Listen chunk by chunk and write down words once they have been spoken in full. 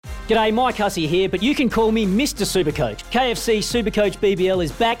G'day, Mike Hussey here, but you can call me Mr. Supercoach. KFC Supercoach BBL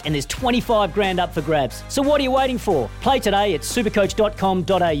is back and there's 25 grand up for grabs. So what are you waiting for? Play today at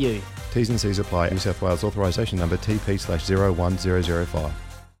supercoach.com.au. T's and C's apply. New South Wales authorisation number TP/01005.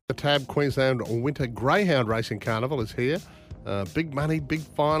 The TAB Queensland Winter Greyhound Racing Carnival is here. Big money, big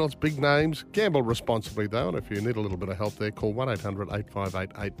finals, big names. Gamble responsibly though, and if you need a little bit of help there, call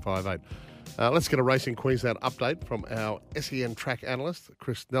 1-800-858-858. Let's get a Racing Queensland update from our SEN track analyst,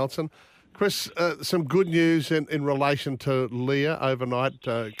 Chris Nelson. Chris, some good news in relation to Leah overnight,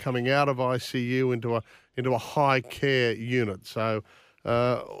 coming out of ICU into a high care unit. So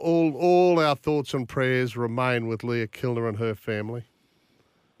all our thoughts and prayers remain with Leah Kilner and her family.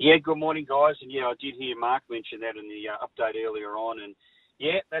 Yeah, good morning, guys. And yeah, I did hear Mark mention that in the update earlier on. And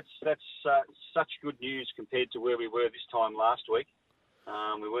yeah, that's such good news compared to where we were this time last week.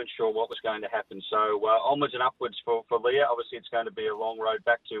 We weren't sure what was going to happen. So onwards and upwards for Leah. Obviously, it's going to be a long road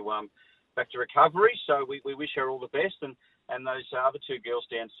back to recovery. So we wish her all the best. And those other two girls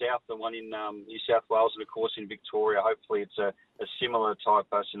down south, the one in New South Wales and, of course, in Victoria, hopefully it's a similar type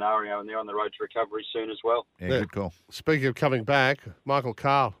scenario, and they're on the road to recovery soon as well. Yeah, good call. Speaking of coming back, Michael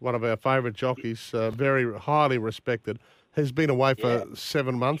Carl, one of our favourite jockeys, very highly respected, has been away for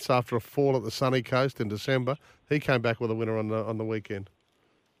 7 months after a fall at the sunny coast in December. He came back with a winner on the weekend.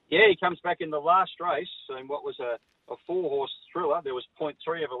 Yeah, he comes back in the last race in what was a four-horse thriller. There was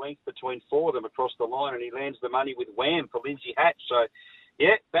 0.3 of a length between four of them across the line, and he lands the money with Wham for Lindsay Hatch. So,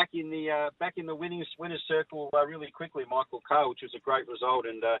 yeah, back in the winners circle really quickly, Michael Carr, which was a great result.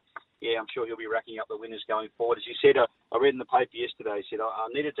 And yeah, I'm sure he'll be racking up the winners going forward. As you said, I read in the paper yesterday. He said I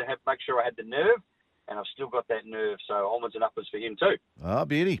needed to make sure I had the nerve, and I've still got that nerve. So onwards and upwards for him too. Oh,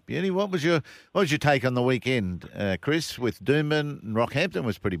 beauty. What was your take on the weekend, Chris? With Doomben and Rockhampton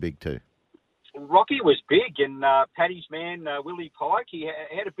was pretty big too. Rocky was big, and Paddy's man, Willie Pike, he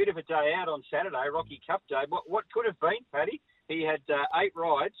had a bit of a day out on Saturday, Rocky Cup Day. What could have been, Paddy? He had 8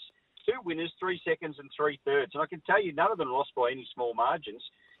 rides, 2 winners, 3 seconds and 3 thirds. And I can tell you, none of them lost by any small margins.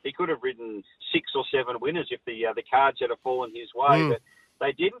 He could have ridden 6 or 7 winners if the cards had fallen his way, but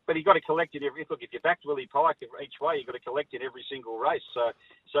they didn't. But he got to collect it every. Look, if you backed Willie Pike each way, you got to collect it every single race. So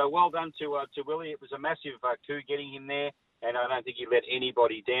well done to Willie. It was a massive coup getting him there. And I don't think he let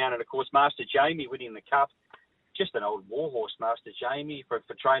anybody down. And, of course, Master Jamie winning the Cup, just an old warhorse, Master Jamie, for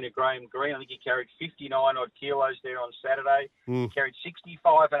trainer Graham Green. I think he carried 59-odd kilos there on Saturday. He carried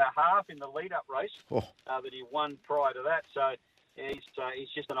 65 and a half in the lead-up race that he won prior to that. So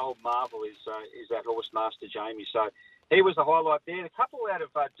he's just an old marvel, is that horse, Master Jamie. So he was the highlight there. A couple out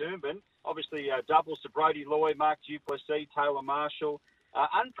of Doomben, obviously doubles to Brody Loy, Mark Duplessis, Taylor Marshall.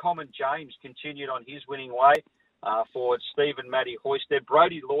 Uncommon James continued on his winning way. Forward Stephen Matty Hoisted.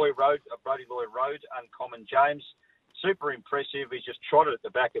 Brody Loy rode Uncommon James. Super impressive. He just trotted at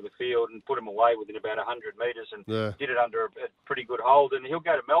the back of the field and put him away within about 100 metres and did it under a pretty good hold. And he'll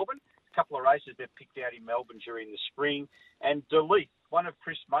go to Melbourne. A couple of races they've picked out in Melbourne during the spring. And Deleith, one of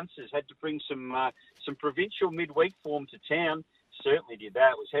Chris Munce's, had to bring some provincial midweek form to town. Certainly did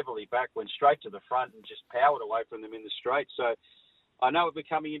that. Was heavily back, went straight to the front and just powered away from them in the straight. So I know we're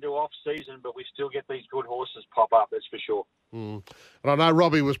coming into off-season, but we still get these good horses pop up, that's for sure. And I know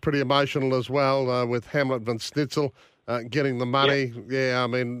Robbie was pretty emotional as well with Hamlet Van Snitzel getting the money. Yeah, I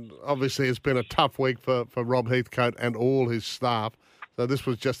mean, obviously it's been a tough week for Rob Heathcote and all his staff, so this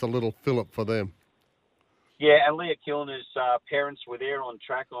was just a little fillip for them. Yeah, and Leah Kilner's parents were there on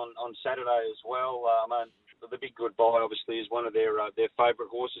track on Saturday as well. The Big Goodbye, obviously, is one of their favourite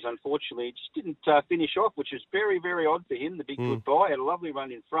horses. Unfortunately, it just didn't finish off, which is very, very odd for him. The Big Goodbye had a lovely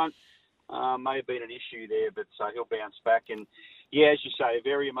run in front. May have been an issue there, but he'll bounce back. And, yeah, as you say, a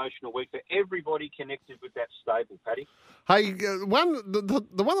very emotional week for everybody connected with that stable, Paddy. Hey, the one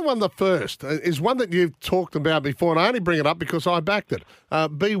that won the first is one that you've talked about before, and I only bring it up because I backed it.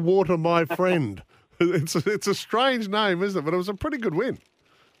 Be Water My Friend. It's a strange name, isn't it? But it was a pretty good win.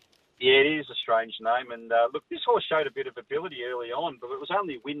 Yeah, it is a strange name. And, look, this horse showed a bit of ability early on, but it was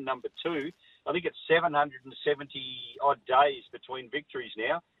only win number 2. I think it's 770-odd days between victories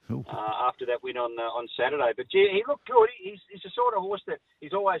now after that win on Saturday. But, yeah, he looked good. He's the sort of horse that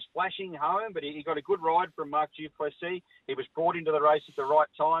he's always flashing home, but he got a good ride from Mark Duplessis. He was brought into the race at the right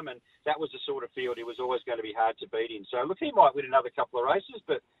time, and that was the sort of field he was always going to be hard to beat in. So, look, he might win another couple of races,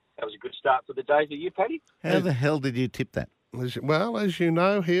 but that was a good start for the day for you, Paddy. How the hell did you tip that? Well, as you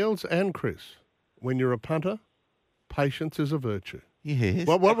know, Heels and Chris, when you're a punter, patience is a virtue. Yes.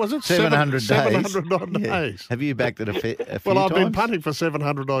 What was it? 700 days. 700 odd days. Have you backed it a few Well, I've times? been punting for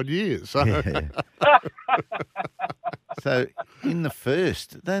 700 odd years. So, So in the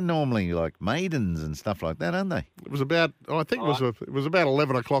first. They're normally like maidens and stuff like that, aren't they? It was about, it was about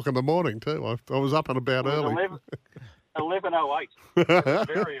 11 o'clock in the morning too. I was up and about early. 11:08.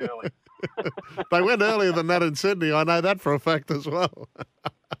 Very early. They went earlier than that in Sydney. I know that for a fact as well.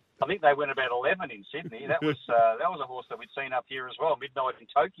 I think they went about 11 in Sydney. That was a horse that we'd seen up here as well. Midnight in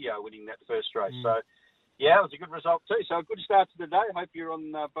Tokyo winning that first race. So, yeah, it was a good result too. So a good start to the day. Hope you're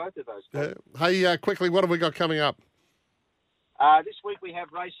on both of those. Hey, quickly, what have we got coming up? This week we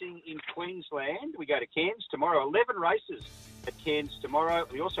have racing in Queensland. We go to Cairns tomorrow. 11 races at Cairns tomorrow.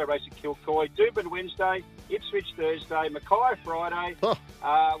 We also race at Kilcoy. Doomben Wednesday. Ipswich Thursday. Mackay Friday. Oh.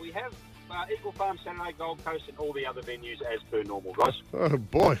 We have Eagle Farm Saturday, Gold Coast, and all the other venues as per normal, guys. Oh,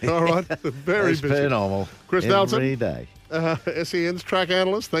 boy. All right. Very As busy. per normal. Chris every Nelson. day. SEN's track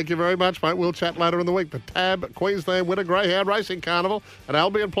analyst. Thank you very much, mate. We'll chat later in the week. The TAB Queensland Winter Greyhound Racing Carnival at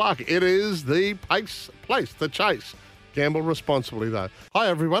Albion Park. It is the place to chase. Gamble responsibly, though. Hi,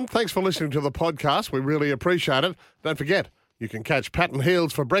 everyone. Thanks for listening to the podcast. We really appreciate it. Don't forget, you can catch Pat and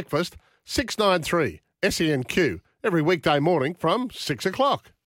Heels for breakfast, 693 SENQ, every weekday morning from 6 o'clock.